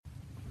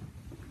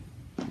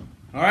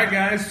All right,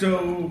 guys,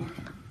 so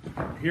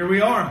here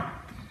we are.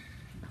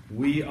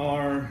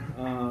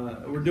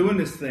 We're doing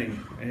this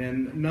thing,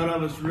 and none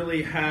of us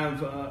really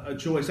have a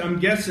choice. I'm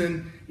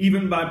guessing,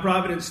 even by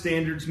Providence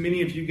standards,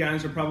 many of you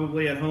guys are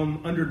probably at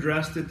home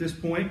underdressed at this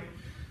point.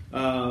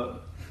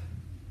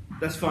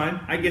 That's fine.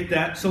 I get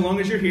that. So long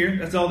as you're here,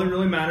 that's all that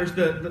really matters.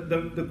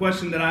 The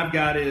question that I've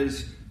got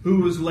is, who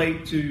was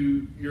late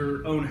to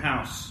your own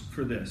house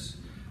for this?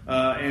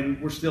 And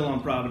we're still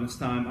on Providence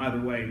time either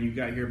way, and you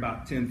got here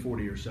about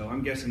 10:40 or so.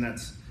 I'm guessing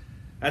that's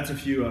a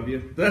few of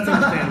you. But that's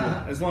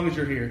understandable, as long as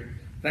you're here.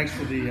 Thanks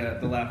for the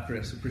laugh,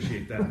 Chris.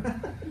 Appreciate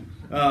that.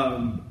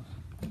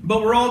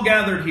 But we're all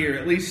gathered here,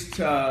 at least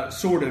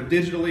sort of,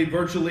 digitally,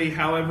 virtually,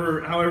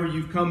 however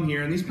you've come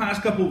here. And these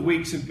past couple of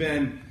weeks have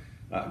been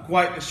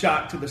quite a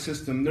shock to the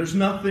system. There's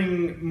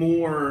nothing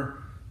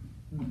more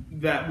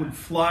that would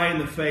fly in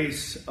the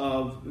face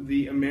of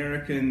the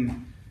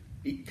American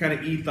kind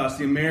of ethos,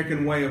 the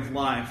American way of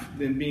life,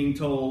 than being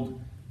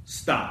told,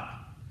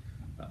 stop,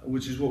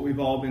 which is what we've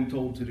all been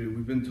told to do.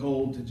 We've been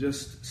told to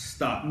just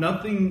stop.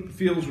 Nothing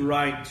feels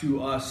right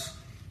to us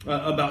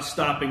about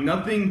stopping.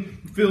 Nothing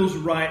feels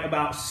right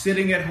about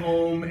sitting at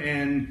home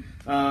and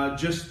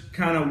just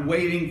kind of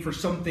waiting for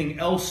something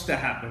else to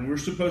happen. We're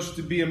supposed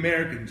to be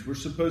Americans. We're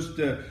supposed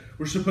to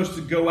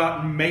go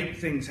out and make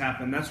things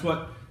happen. That's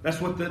what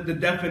the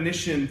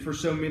definition for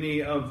so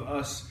many of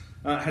us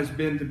has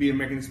been to be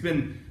American.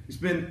 It's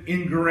been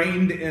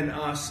ingrained in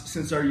us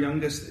since our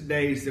youngest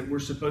days that we're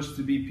supposed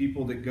to be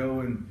people that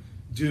go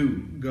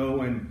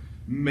and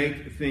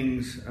make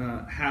things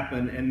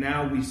happen. And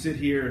now we sit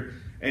here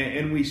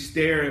and we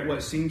stare at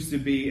what seems to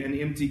be an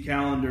empty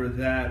calendar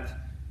that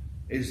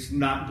is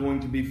not going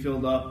to be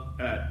filled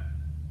up at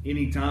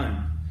any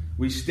time.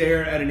 We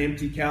stare at an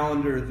empty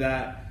calendar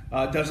that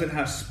doesn't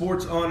have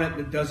sports on it,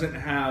 that doesn't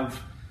have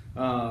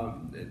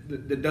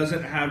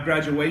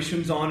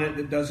graduations on it,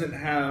 that doesn't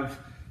have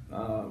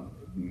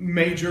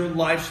major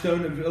life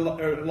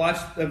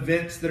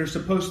events that are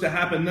supposed to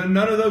happen. None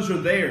of those are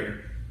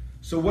there.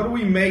 So what do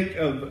we make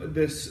of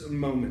this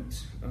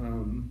moment?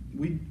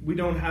 We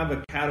don't have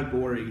a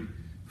category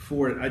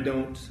for it. I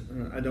don't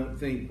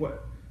think.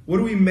 What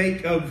do we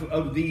make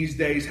of these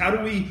days? How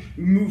do we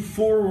move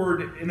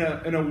forward in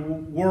a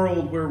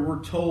world where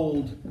we're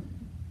told,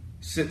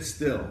 sit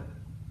still?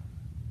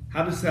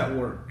 How does that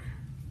work?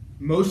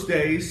 Most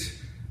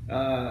days,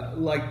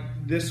 like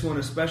this one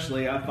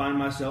especially, I find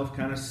myself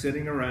kind of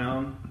sitting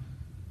around,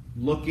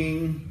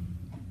 looking,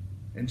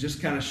 and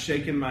just kind of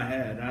shaking my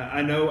head.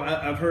 I know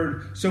I've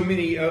heard so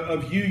many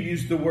of you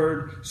use the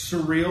word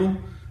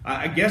surreal.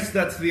 I guess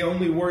that's the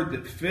only word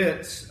that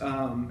fits.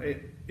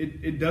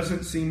 It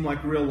doesn't seem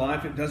like real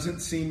life. It doesn't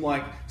seem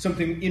like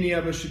something any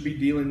of us should be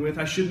dealing with.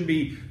 I shouldn't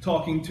be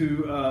talking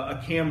to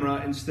a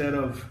camera instead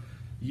of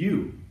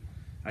you.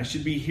 I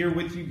should be here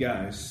with you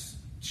guys,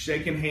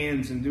 shaking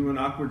hands and doing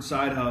awkward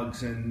side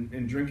hugs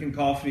and drinking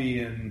coffee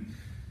and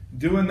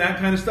doing that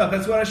kind of stuff.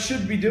 That's what I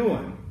should be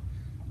doing.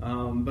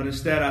 But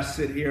instead I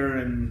sit here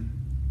and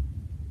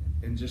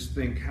just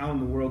think, how in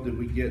the world did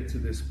we get to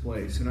this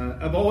place? And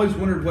I've always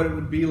wondered what it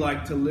would be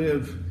like to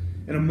live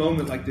in a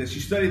moment like this. You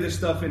study this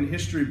stuff in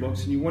history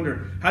books and you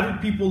wonder, how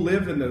did people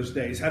live in those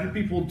days? How did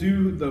people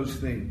do those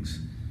things?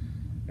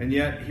 And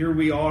yet here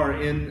we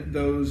are in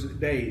those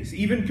days.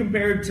 Even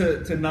compared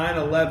to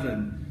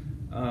 9/11,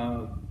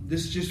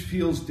 this just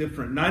feels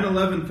different.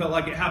 9/11 felt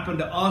like it happened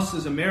to us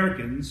as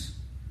Americans,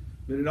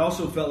 but it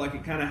also felt like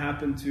it kind of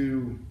happened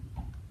to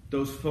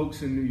those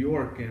folks in New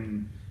York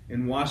and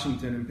in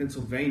Washington and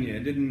Pennsylvania.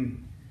 It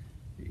didn't.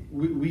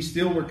 We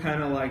still were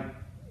kind of like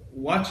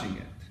watching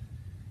it.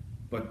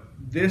 But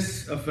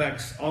this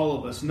affects all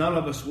of us. None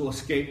of us will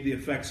escape the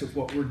effects of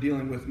what we're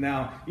dealing with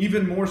now.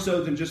 Even more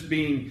so than just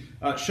being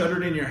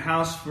shuttered in your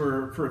house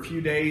for a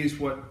few days.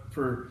 What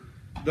for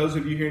those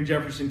of you here in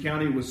Jefferson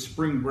County was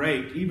spring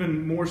break.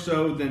 Even more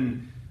so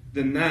than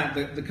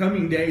that, the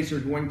coming days are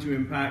going to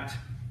impact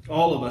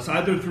all of us,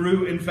 either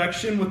through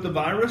infection with the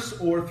virus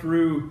or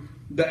through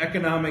the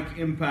economic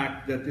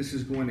impact that this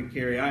is going to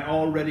carry. I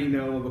already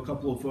know of a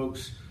couple of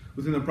folks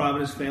within the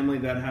Providence family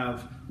that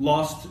have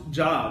lost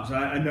jobs.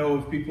 I know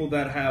of people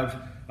that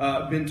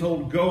have been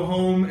told go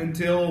home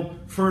until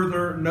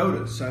further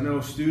notice. I know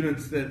of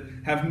students that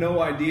have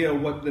no idea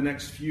what the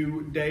next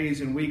few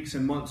days and weeks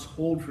and months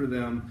hold for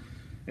them.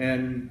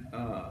 And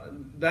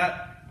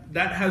that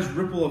has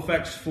ripple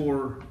effects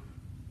for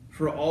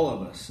all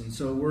of us. And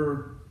so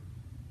we're,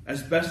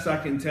 as best I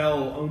can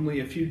tell,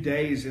 only a few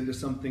days into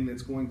something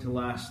that's going to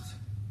last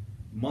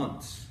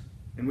months.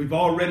 And we've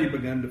already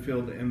begun to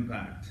feel the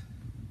impact.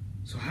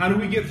 So how do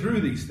we get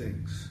through these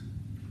things?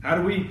 How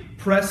do we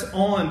press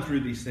on through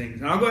these things?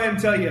 And I'll go ahead and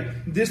tell you,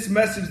 this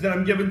message that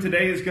I'm giving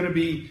today is going to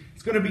be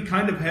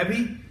kind of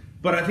heavy,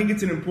 but I think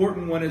it's an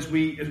important one as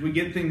we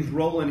get things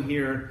rolling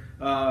here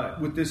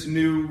with this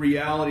new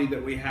reality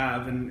that we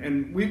have.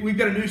 And we've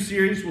got a new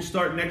series. We'll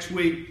start next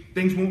week.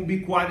 Things won't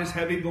be quite as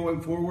heavy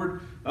going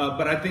forward,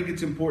 but I think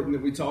it's important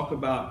that we talk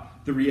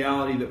about the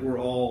reality that we're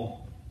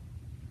all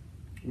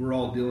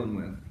dealing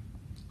with.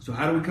 So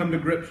how do we come to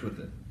grips with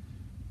it?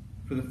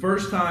 For the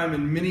first time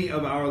in many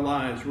of our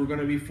lives, we're going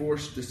to be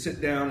forced to sit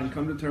down and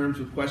come to terms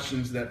with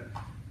questions that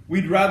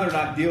we'd rather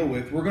not deal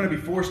with. We're going to be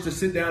forced to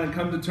sit down and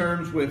come to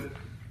terms with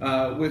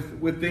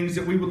things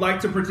that we would like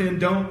to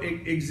pretend don't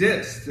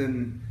exist.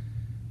 And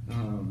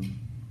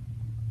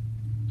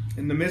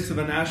in the midst of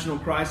a national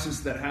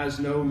crisis that has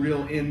no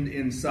real end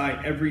in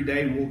sight, every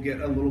day will get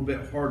a little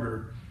bit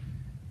harder.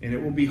 And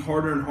it will be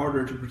harder and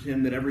harder to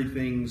pretend that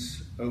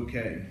everything's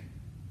okay.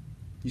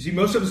 You see,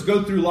 most of us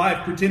go through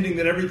life pretending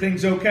that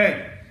everything's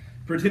okay,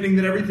 pretending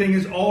that everything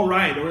is all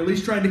right, or at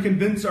least trying to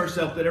convince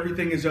ourselves that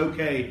everything is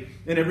okay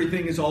and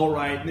everything is all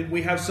right, and that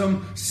we have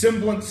some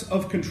semblance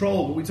of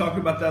control. But we talk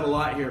about that a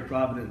lot here at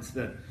Providence,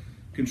 that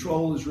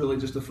control is really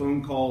just a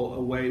phone call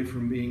away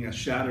from being a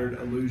shattered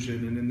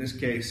illusion, and in this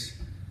case,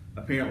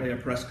 apparently a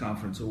press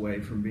conference away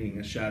from being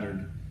a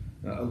shattered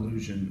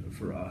illusion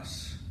for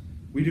us.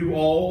 We do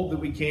all that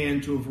we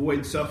can to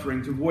avoid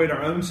suffering, to avoid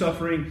our own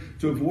suffering,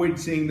 to avoid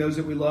seeing those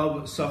that we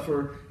love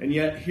suffer. And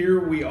yet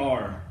here we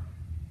are,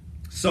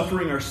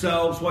 suffering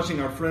ourselves,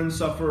 watching our friends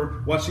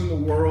suffer, watching the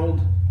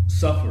world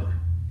suffer.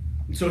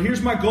 And so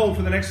here's my goal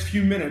for the next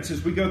few minutes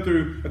as we go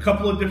through a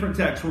couple of different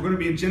texts. We're going to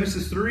be in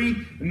Genesis 3,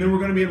 and then we're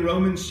going to be in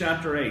Romans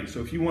chapter 8. So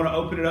if you want to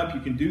open it up,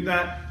 you can do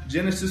that.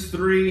 Genesis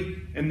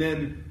 3, and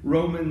then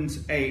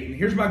Romans 8. And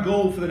here's my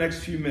goal for the next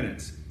few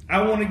minutes.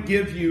 I want to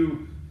give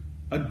you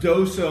a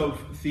dose of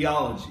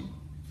theology.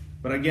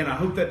 But again, I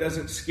hope that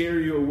doesn't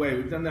scare you away.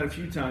 We've done that a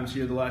few times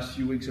here the last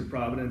few weeks at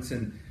Providence.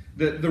 And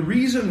the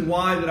reason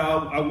why that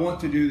I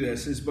want to do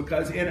this is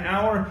because in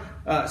our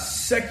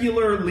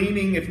secular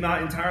leaning, if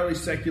not entirely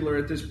secular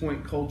at this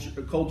point,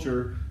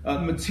 culture,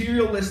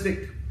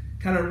 materialistic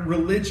kind of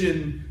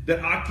religion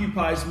that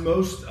occupies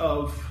most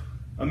of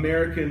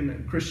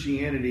American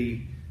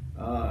Christianity,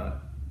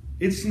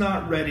 it's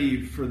not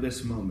ready for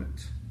this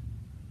moment.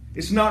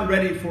 It's not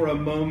ready for a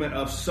moment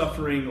of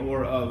suffering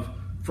or of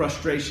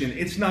frustration.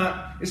 It's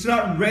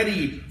not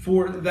ready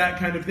for that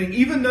kind of thing.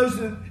 Even those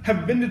that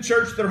have been to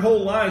church their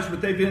whole lives,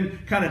 but they've been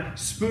kind of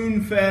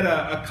spoon-fed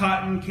a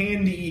cotton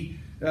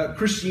candy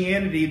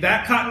Christianity.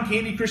 That cotton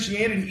candy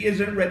Christianity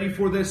isn't ready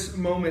for this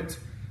moment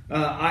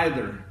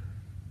either.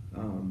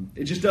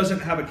 It just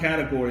doesn't have a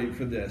category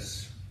for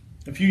this.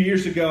 A few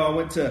years ago, I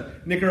went to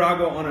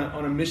Nicaragua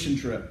on a mission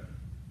trip.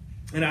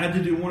 And I had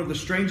to do one of the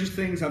strangest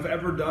things I've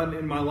ever done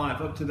in my life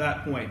up to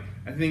that point.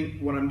 I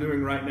think what I'm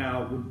doing right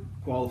now would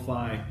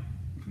qualify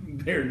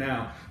there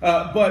now.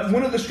 But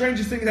one of the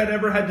strangest things I'd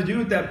ever had to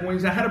do at that point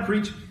is I had to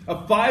preach a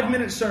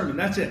 5-minute sermon.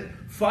 That's it.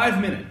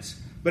 5 minutes.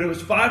 But it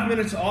was 5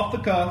 minutes off the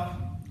cuff,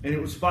 and it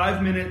was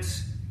 5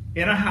 minutes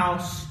in a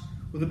house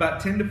with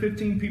about 10 to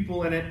 15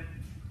 people in it,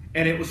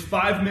 and it was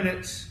 5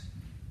 minutes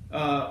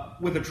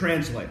with a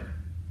translator.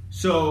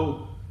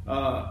 So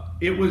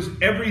it was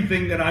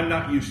everything that I'm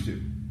not used to.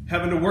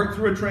 Having to work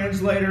through a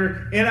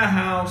translator in a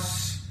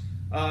house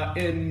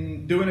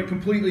and doing it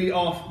completely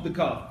off the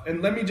cuff.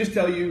 And let me just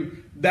tell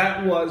you,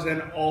 that was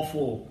an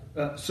awful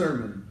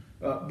sermon.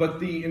 But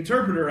the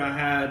interpreter I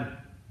had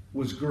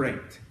was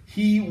great.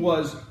 He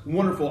was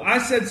wonderful. I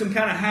said some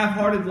kind of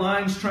half-hearted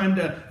lines trying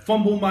to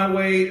fumble my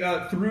way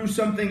through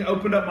something,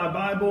 opened up my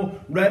Bible,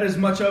 read as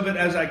much of it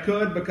as I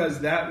could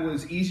because that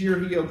was easier.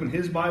 He opened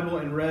his Bible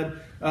and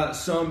read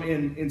some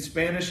in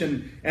Spanish.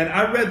 And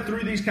I read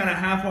through these kind of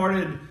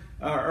half-hearted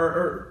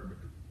or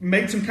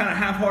made some kind of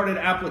half-hearted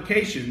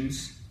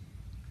applications.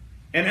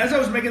 And as I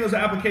was making those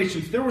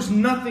applications, there was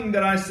nothing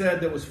that I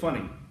said that was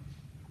funny.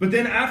 But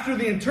then after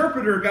the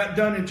interpreter got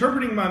done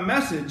interpreting my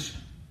message,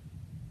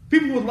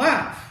 people would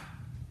laugh.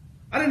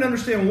 I didn't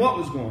understand what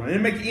was going on. It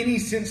didn't make any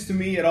sense to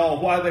me at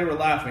all why they were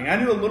laughing. I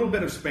knew a little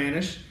bit of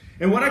Spanish,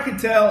 and what I could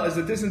tell is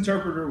that this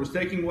interpreter was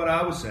taking what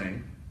I was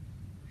saying,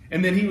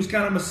 and then he was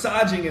kind of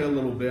massaging it a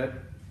little bit,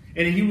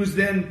 and he was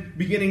then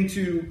beginning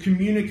to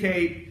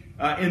communicate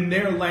in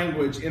their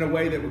language in a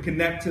way that would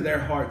connect to their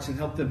hearts and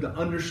help them to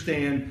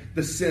understand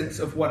the sense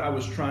of what I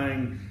was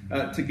trying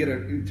to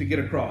get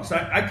across.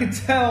 I could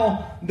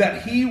tell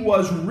that he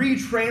was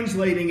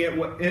retranslating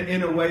it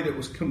in a way that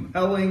was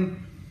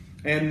compelling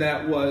and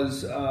that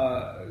was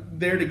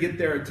there to get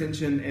their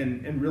attention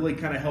and really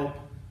kind of help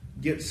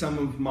get some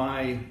of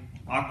my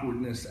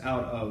awkwardness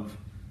out of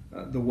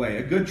the way.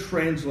 A good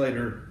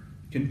translator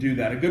can do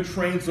that. A good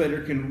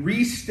translator can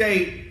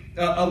restate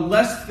a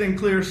less than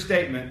clear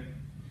statement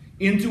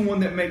into one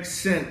that makes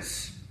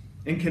sense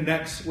and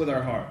connects with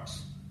our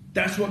hearts.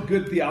 That's what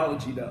good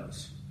theology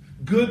does.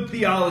 Good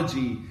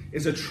theology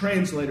is a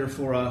translator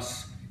for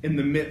us in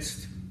the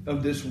midst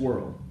of this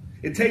world.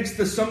 It takes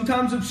the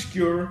sometimes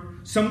obscure,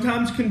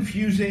 sometimes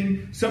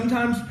confusing,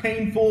 sometimes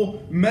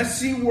painful,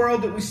 messy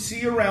world that we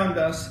see around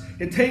us.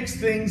 It takes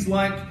things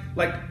like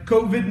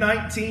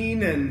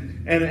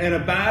COVID-19 and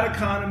a bad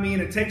economy,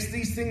 and it takes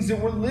these things that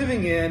we're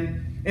living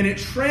in, and it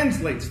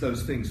translates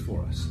those things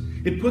for us.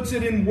 It puts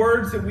it in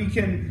words that we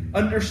can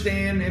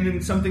understand and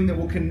in something that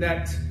will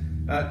connect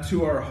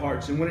to our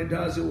hearts. And when it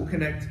does, it will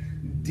connect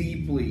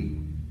deeply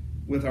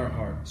with our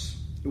hearts.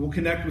 It will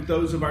connect with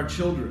those of our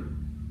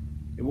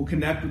children. It will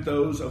connect with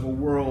those of a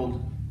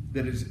world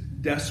that is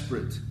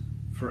desperate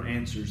for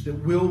answers, that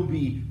we'll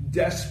be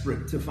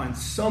desperate to find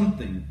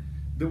something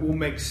that will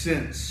make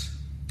sense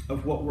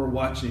of what we're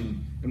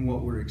watching and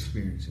what we're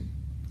experiencing.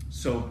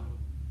 So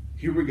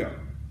here we go.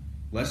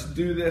 Let's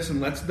do this and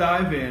let's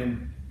dive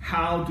in.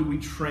 How do we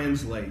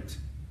translate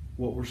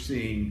what we're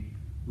seeing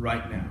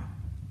right now?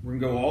 We're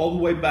going to go all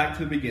the way back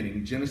to the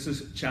beginning,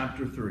 Genesis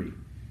chapter 3.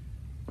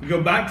 We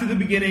go back to the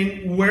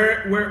beginning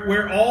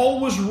where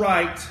all was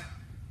right,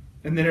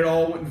 and then it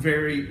all went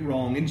very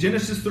wrong. In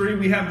Genesis 3,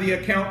 we have the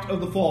account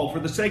of the fall. For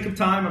the sake of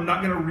time, I'm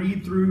not going to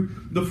read through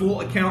the full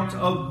account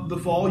of the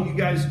fall. You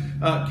guys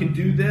can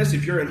do this.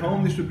 If you're at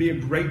home, this would be a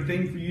great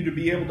thing for you to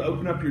be able to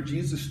open up your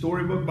Jesus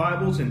Storybook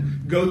Bibles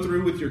and go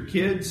through with your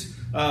kids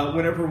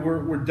whenever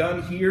we're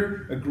done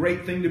here. A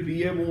great thing to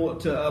be able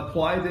to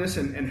apply this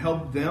and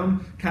help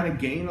them kind of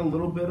gain a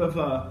little bit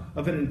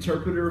of an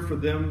interpreter for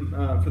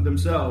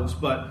themselves.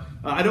 But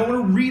I don't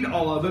want to read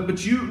all of it,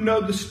 but you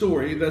know the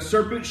story. The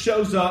serpent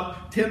shows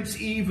up, tempts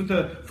Eve with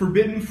the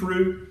forbidden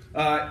fruit.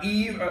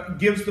 Eve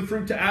gives the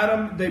fruit to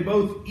Adam. They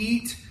both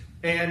eat,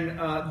 and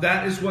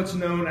that is what's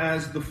known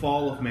as the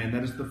fall of man.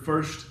 That is the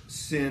first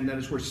sin. That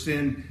is where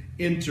sin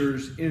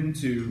enters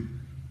into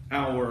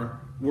our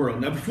world.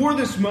 Now, before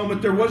this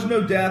moment, there was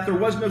no death, there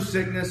was no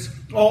sickness.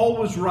 All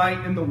was right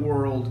in the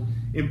world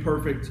in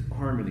perfect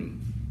harmony.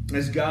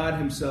 As God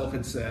himself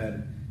had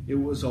said, it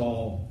was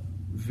all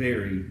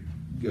very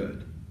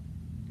good.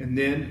 And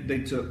then they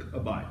took a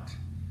bite.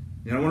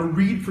 And I want to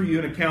read for you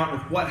an account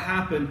of what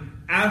happened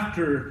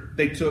after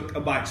they took a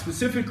bite.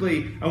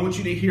 Specifically, I want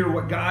you to hear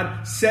what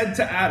God said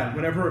to Adam.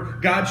 Whenever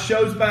God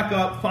shows back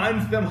up,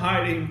 finds them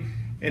hiding,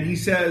 and he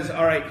says,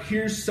 all right,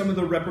 here's some of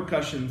the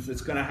repercussions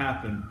that's going to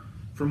happen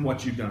from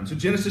what you've done. So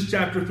Genesis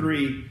chapter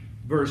 3,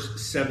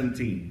 verse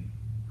 17.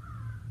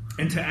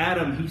 And to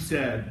Adam he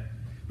said,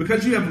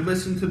 because you have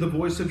listened to the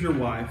voice of your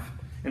wife,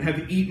 and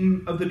have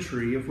eaten of the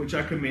tree of which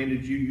I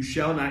commanded you, you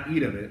shall not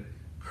eat of it.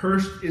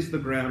 Cursed is the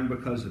ground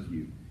because of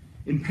you.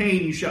 In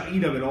pain you shall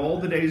eat of it all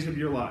the days of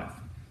your life.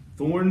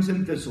 Thorns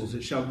and thistles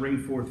it shall bring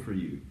forth for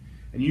you.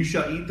 And you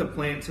shall eat the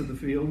plants of the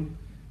field.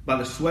 By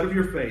the sweat of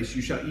your face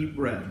you shall eat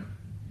bread,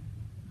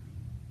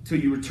 till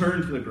you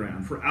return to the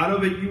ground. For out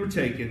of it you were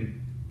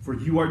taken, for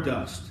you are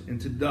dust, and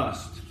to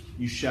dust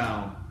you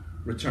shall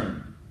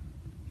return.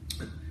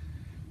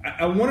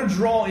 I want to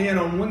draw in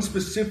on one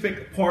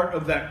specific part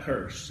of that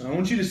curse. I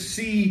want you to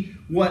see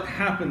what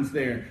happens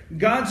there.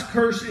 God's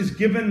curse is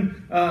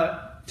given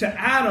to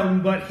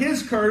Adam, but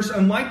his curse,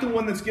 unlike the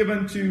one that's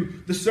given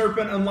to the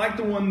serpent, unlike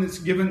the one that's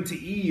given to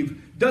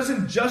Eve,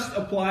 doesn't just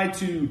apply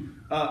to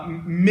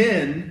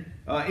men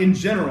in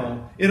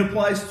general. It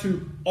applies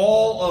to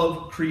all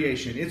of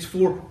creation. It's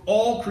for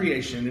all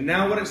creation. And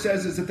now what it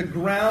says is that the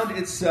ground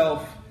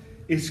itself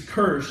is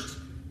cursed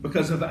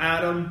because of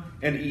Adam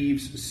and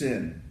Eve's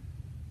sin.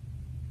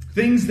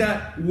 Things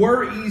that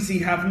were easy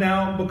have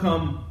now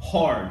become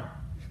hard.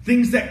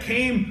 Things that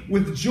came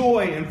with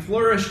joy and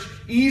flourished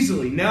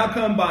easily now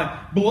come by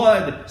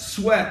blood,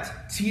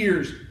 sweat,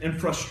 tears, and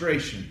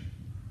frustration.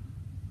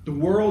 The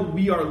world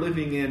we are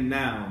living in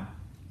now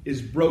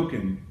is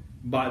broken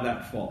by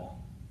that fall.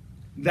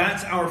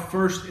 That's our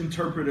first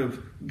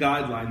interpretive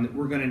guideline that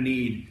we're going to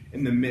need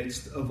in the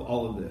midst of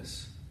all of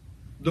this.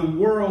 The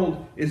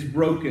world is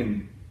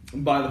broken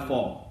by the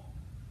fall.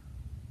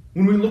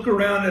 When we look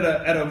around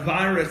at a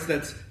virus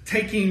that's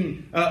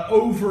taking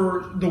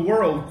over the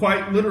world,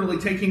 quite literally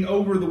taking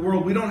over the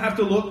world, we don't have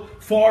to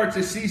look far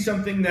to see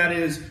something that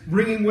is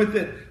bringing with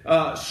it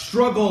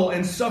struggle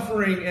and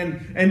suffering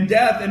and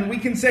death. And we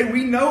can say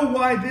we know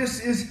why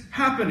this is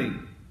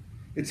happening.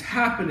 It's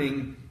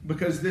happening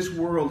because this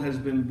world has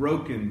been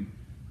broken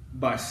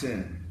by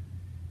sin.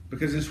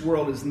 Because this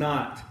world is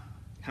not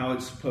how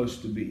it's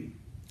supposed to be.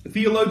 The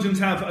theologians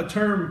have a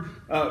term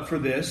for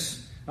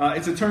this.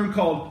 It's a term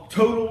called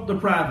total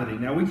depravity.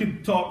 Now, we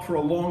could talk for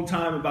a long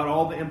time about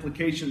all the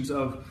implications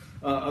of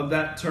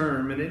that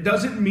term, and it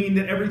doesn't mean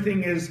that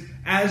everything is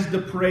as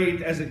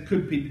depraved as it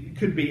could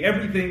be.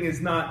 Everything is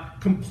not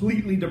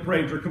completely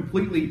depraved or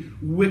completely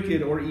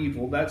wicked or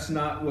evil. That's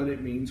not what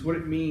it means. What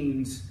it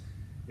means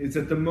is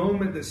that the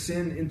moment that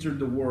sin entered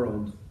the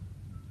world,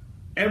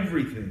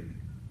 everything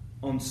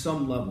on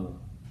some level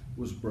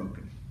was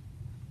broken.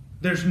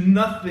 There's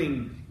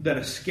nothing that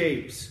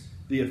escapes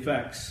the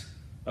effects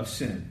of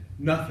sin.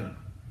 Nothing.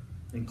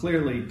 And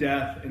clearly,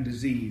 death and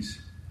disease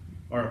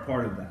are a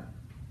part of that.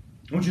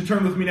 I want you to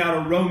turn with me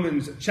now to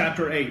Romans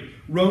chapter 8.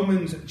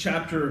 Romans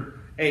chapter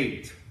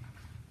 8.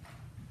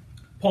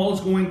 Paul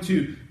is going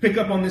to pick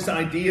up on this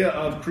idea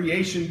of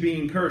creation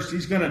being cursed.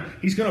 He's going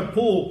to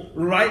pull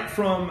right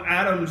from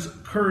Adam's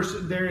curse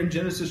there in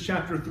Genesis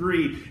chapter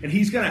 3, and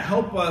he's going to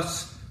help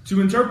us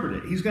to interpret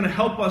it. He's going to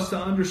help us to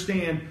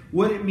understand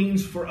what it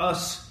means for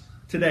us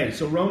today.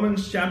 So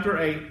Romans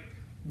chapter 8,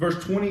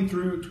 verse 20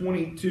 through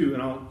 22,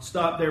 and I'll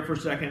stop there for a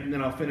second and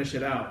then I'll finish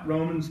it out.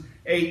 Romans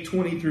 8,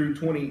 20 through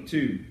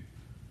 22.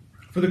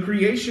 For the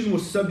creation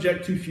was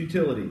subject to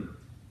futility,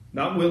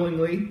 not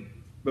willingly,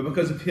 but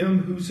because of him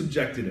who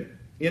subjected it,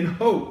 in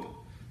hope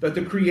that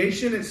the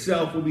creation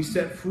itself will be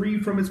set free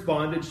from its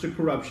bondage to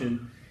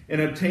corruption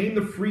and obtain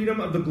the freedom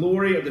of the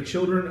glory of the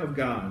children of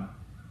God.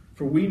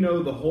 For we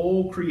know the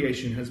whole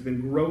creation has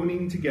been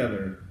groaning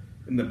together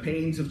in the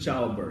pains of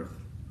childbirth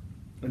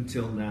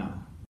until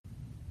now.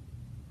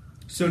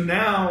 So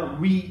now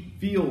we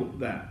feel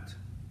that.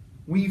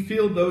 We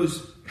feel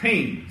those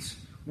pains.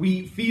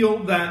 We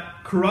feel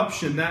that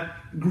corruption, that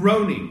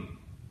groaning.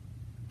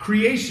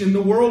 Creation,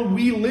 the world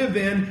we live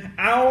in,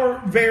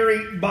 our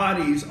very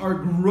bodies are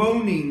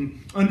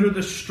groaning under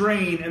the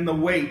strain and the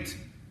weight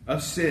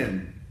of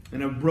sin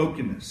and of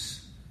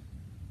brokenness.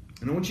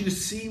 And I want you to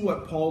see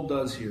what Paul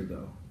does here,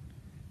 though.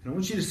 And I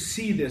want you to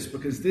see this,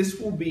 because this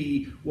will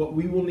be what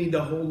we will need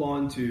to hold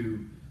on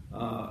to.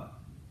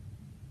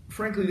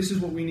 Frankly, this is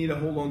what we need to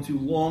hold on to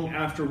long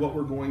after what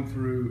we're going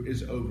through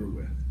is over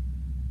with.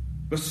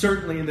 But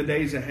certainly in the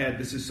days ahead,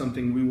 this is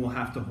something we will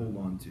have to hold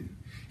on to.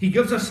 He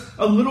gives us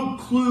a little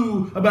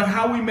clue about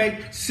how we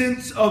make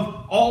sense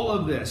of all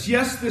of this.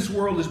 Yes, this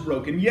world is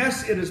broken.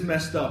 Yes, it is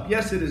messed up.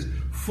 Yes, it is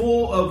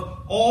full of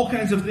all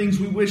kinds of things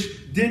we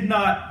wish did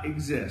not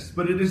exist.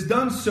 But it is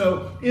done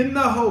so in the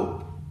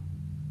hope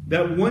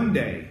that one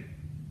day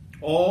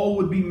all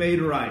would be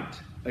made right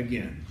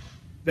again.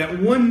 That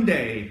one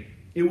day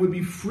it would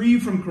be free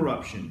from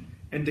corruption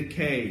and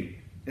decay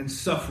and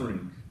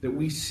suffering that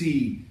we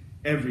see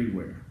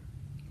everywhere.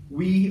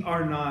 We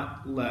are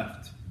not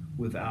left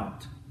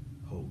without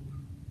hope.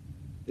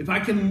 If I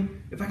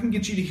can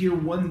get you to hear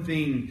one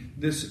thing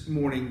this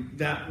morning,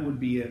 that would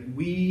be it.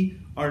 We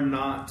are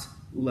not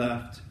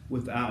left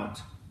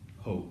without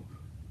hope.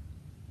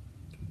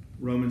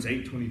 Romans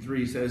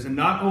 8:23 says, and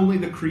not only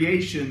the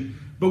creation,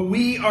 but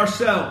we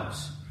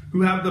ourselves,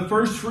 who have the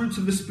first fruits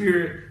of the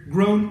Spirit,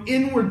 groan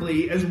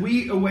inwardly as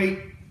we await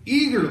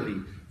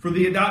eagerly for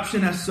the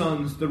adoption as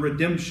sons, the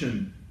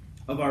redemption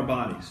of our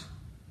bodies.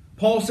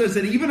 Paul says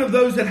that even of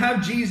those that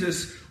have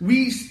Jesus,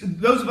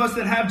 those of us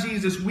that have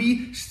Jesus,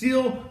 we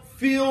still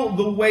feel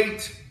the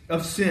weight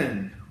of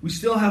sin. We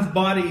still have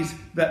bodies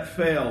that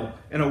fail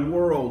and a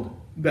world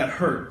that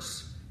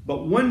hurts.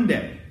 But one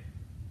day,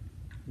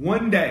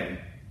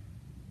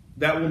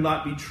 that will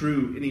not be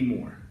true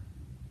anymore.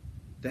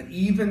 That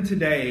even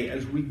today,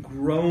 as we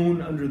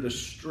groan under the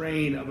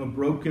strain of a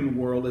broken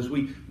world, as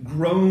we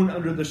groan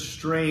under the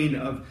strain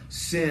of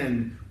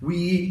sin,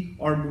 we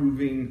are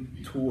moving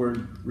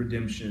toward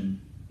redemption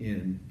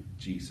in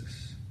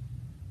Jesus.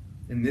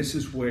 And this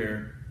is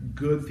where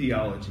good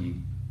theology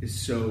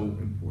is so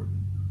important.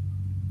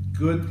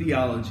 Good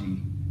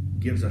theology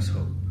gives us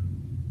hope.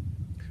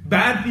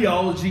 Bad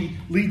theology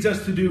leads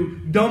us to do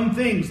dumb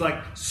things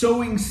like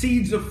sowing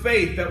seeds of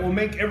faith that will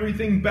make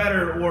everything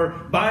better, or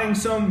buying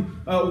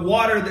some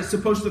water that's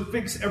supposed to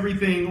fix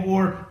everything,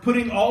 or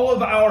putting all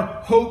of our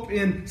hope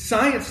in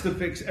science to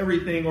fix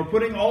everything, or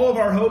putting all of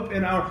our hope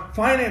in our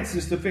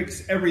finances to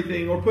fix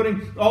everything, or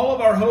putting all of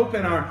our hope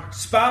in our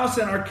spouse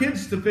and our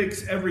kids to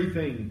fix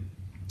everything.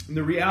 And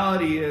the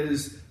reality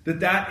is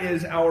that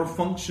is our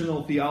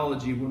functional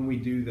theology when we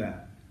do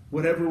that.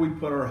 Whatever we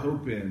put our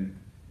hope in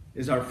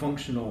is our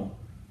functional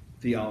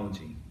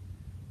theology.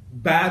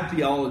 Bad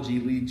theology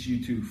leads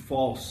you to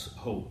false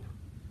hope.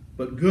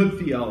 But good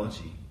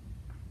theology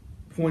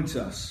points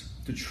us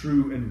to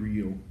true and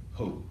real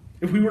hope.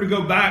 If we were to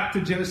go back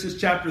to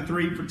Genesis chapter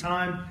 3 for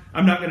time,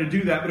 I'm not going to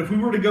do that, but if we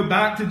were to go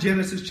back to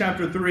Genesis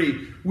chapter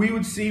 3, we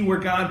would see where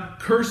God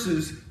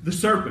curses the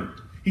serpent.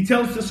 He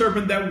tells the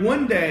serpent that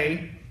one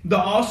day the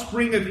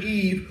offspring of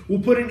Eve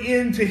will put an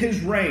end to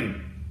his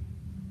reign.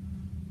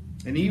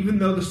 And even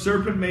though the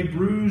serpent may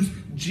bruise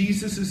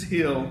Jesus'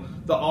 heel,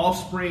 the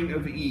offspring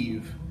of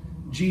Eve,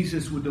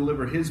 Jesus would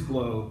deliver his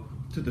blow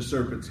to the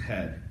serpent's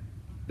head.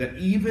 That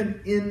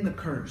even in the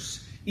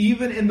curse,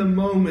 even in the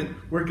moment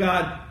where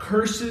God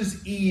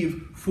curses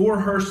Eve for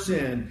her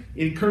sin,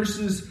 and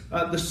curses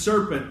the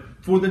serpent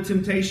for the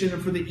temptation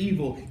and for the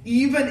evil,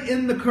 even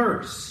in the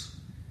curse,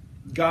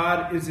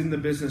 God is in the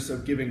business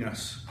of giving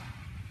us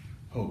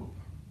hope.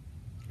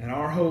 And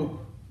our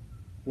hope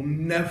will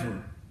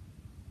never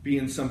be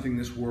in something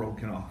this world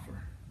can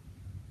offer.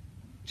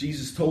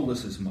 Jesus told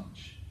us as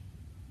much.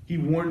 He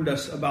warned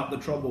us about the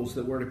troubles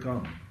that were to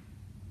come.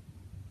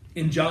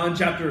 In John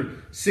chapter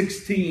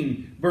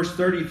 16, verse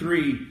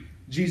 33,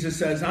 Jesus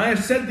says, I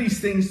have said these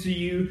things to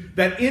you,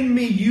 that in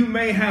me you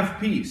may have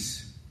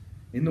peace.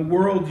 In the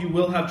world you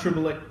will have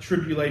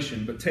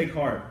tribulation, but take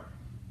heart.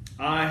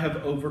 I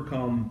have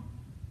overcome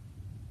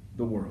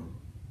the world.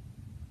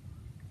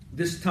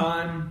 This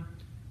time,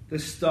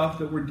 this stuff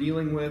that we're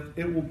dealing with,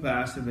 it will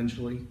pass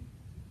eventually.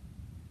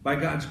 By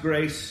God's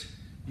grace,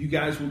 you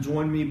guys will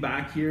join me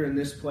back here in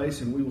this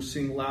place, and we will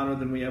sing louder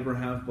than we ever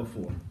have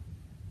before.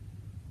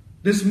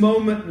 This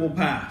moment will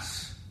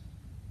pass.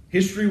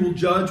 History will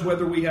judge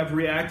whether we have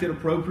reacted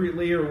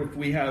appropriately or if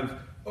we have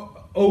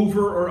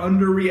over or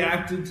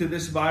underreacted to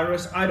this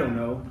virus. I don't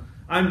know.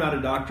 I'm not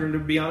a doctor, and to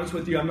be honest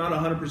with you, I'm not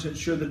 100%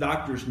 sure the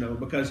doctors know,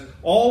 because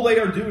all they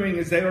are doing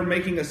is they are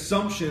making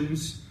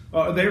assumptions.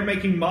 They're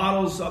making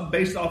models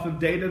based off of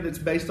data that's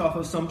based off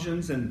of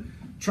assumptions and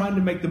trying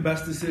to make the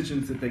best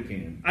decisions that they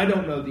can. I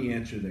don't know the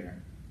answer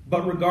there.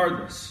 But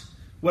regardless,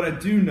 what I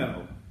do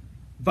know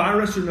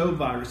Virus or no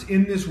virus,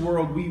 in this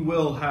world we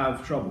will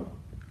have trouble.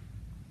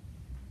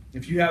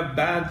 If you have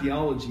bad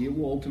theology, it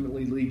will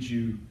ultimately lead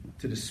you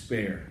to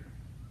despair,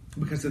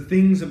 because the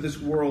things of this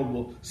world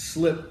will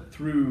slip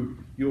through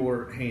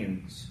your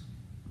hands.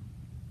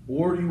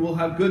 Or you will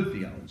have good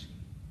theology.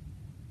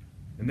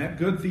 And that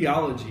good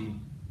theology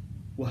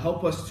will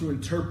help us to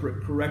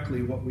interpret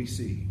correctly what we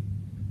see.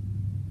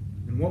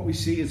 And what we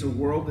see is a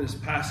world that is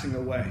passing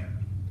away,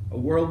 a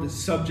world that's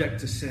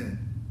subject to sin,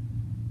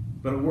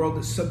 but a world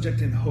that's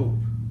subject in hope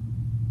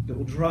that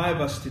will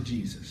drive us to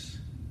Jesus.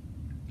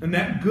 And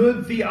that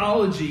good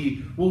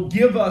theology will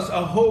give us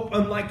a hope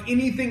unlike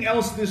anything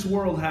else this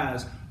world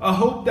has, a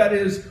hope that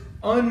is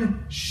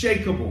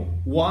unshakable.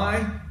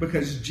 Why?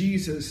 Because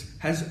Jesus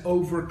has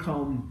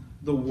overcome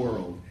the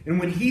world. And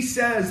when he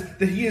says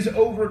that he has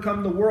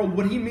overcome the world,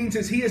 what he means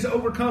is he has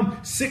overcome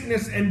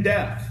sickness and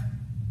death.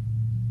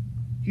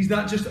 He's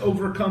not just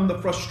overcome the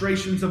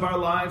frustrations of our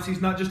lives.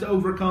 He's not just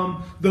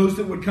overcome those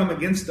that would come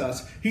against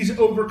us. He's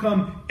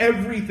overcome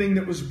everything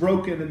that was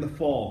broken in the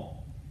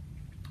fall.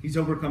 He's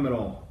overcome it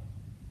all.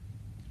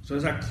 So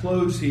as I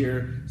close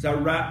here, as I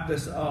wrap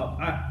this up,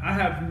 I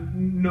have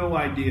no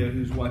idea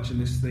who's watching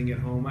this thing at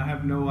home. I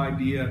have no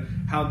idea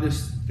how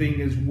this thing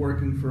is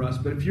working for us.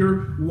 But if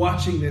you're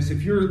watching this,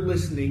 if you're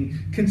listening,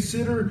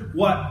 consider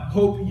what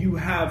hope you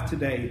have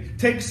today.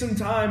 Take some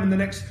time in the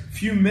next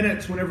few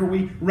minutes whenever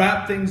we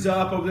wrap things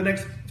up, over the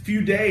next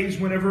few days,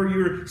 whenever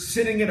you're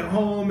sitting at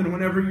home and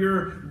whenever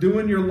you're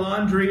doing your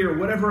laundry or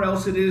whatever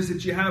else it is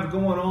that you have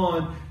going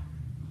on.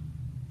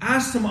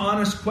 Ask some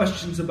honest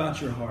questions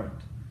about your heart.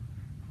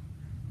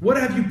 What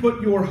have you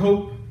put your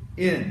hope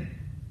in?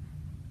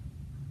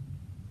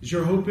 Is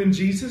your hope in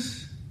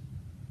Jesus?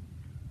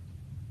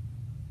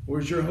 Or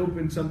is your hope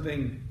in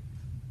something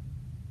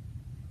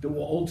that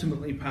will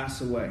ultimately pass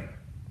away?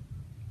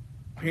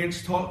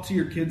 Parents, talk to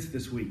your kids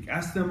this week.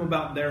 Ask them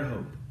about their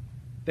hope.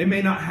 They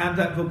may not have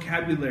that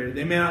vocabulary.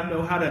 They may not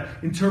know how to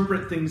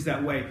interpret things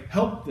that way.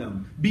 Help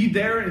them. Be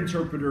their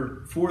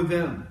interpreter for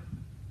them.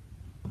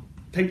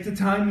 Take the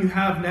time you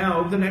have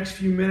now, over the next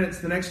few minutes,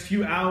 the next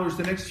few hours,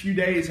 the next few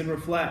days, and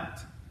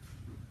reflect.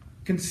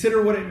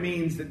 Consider what it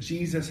means that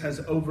Jesus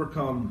has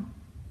overcome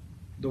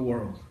the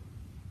world.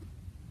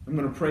 I'm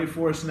going to pray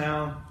for us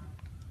now.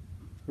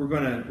 We're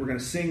going to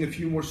sing a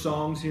few more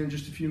songs here in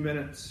just a few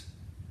minutes.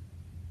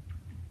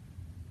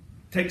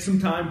 Take some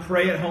time,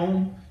 pray at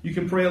home. You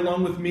can pray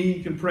along with me.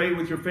 You can pray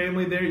with your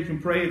family there. You can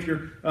pray if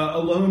you're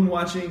alone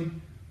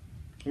watching.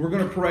 We're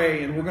going to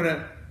pray, and we're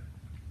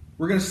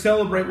going to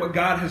celebrate what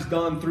God has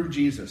done through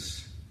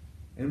Jesus.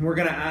 And we're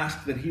going to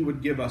ask that he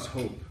would give us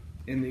hope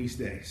in these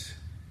days.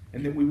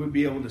 And that we would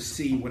be able to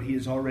see what he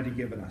has already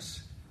given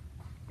us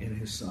in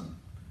his Son.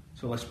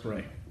 So let's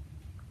pray.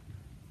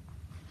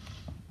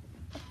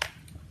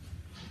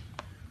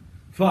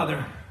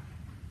 Father,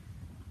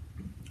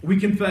 we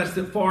confess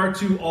that far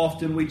too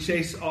often we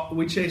chase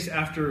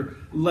after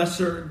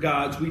lesser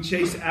gods. We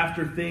chase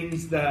after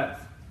things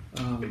that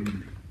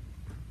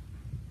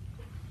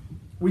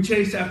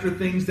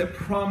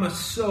promise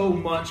so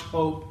much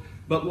hope,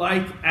 but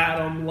like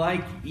Adam,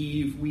 like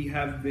Eve, we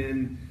have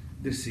been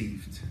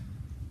deceived.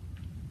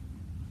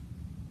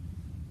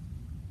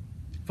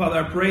 Father,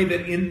 I pray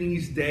that in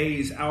these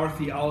days our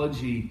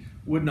theology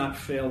would not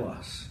fail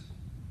us,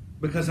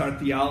 because our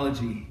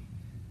theology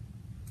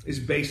is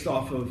based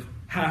off of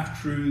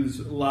half-truths,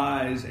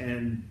 lies,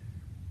 and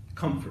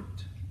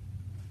comfort.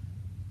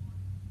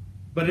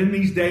 But in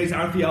these days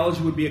our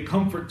theology would be a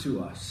comfort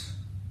to us.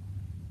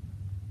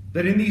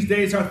 That in these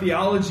days our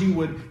theology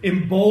would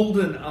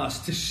embolden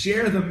us to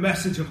share the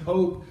message of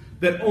hope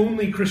that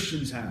only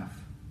Christians have.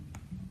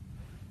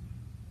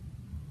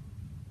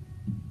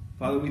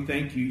 Father, we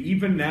thank you,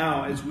 even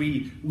now as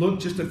we look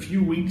just a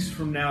few weeks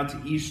from now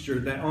to Easter,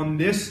 that on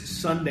this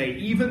Sunday,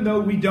 even though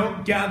we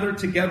don't gather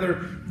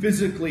together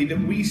physically, that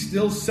we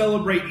still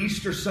celebrate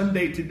Easter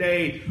Sunday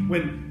today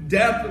when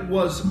death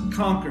was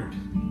conquered.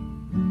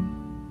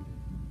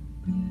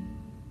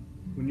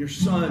 When your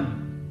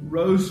Son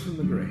rose from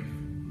the grave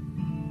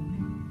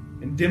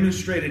and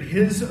demonstrated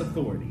his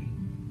authority,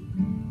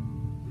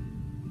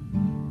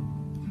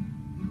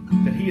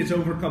 that he has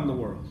overcome the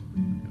world.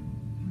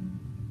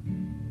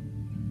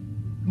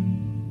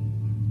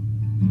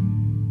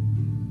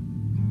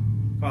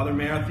 Father,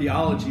 may our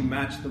theology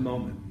match the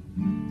moment,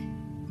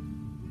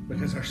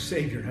 because our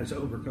Savior has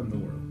overcome the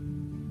world.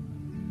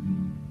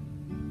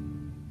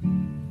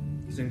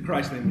 It's in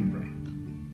Christ's name we pray.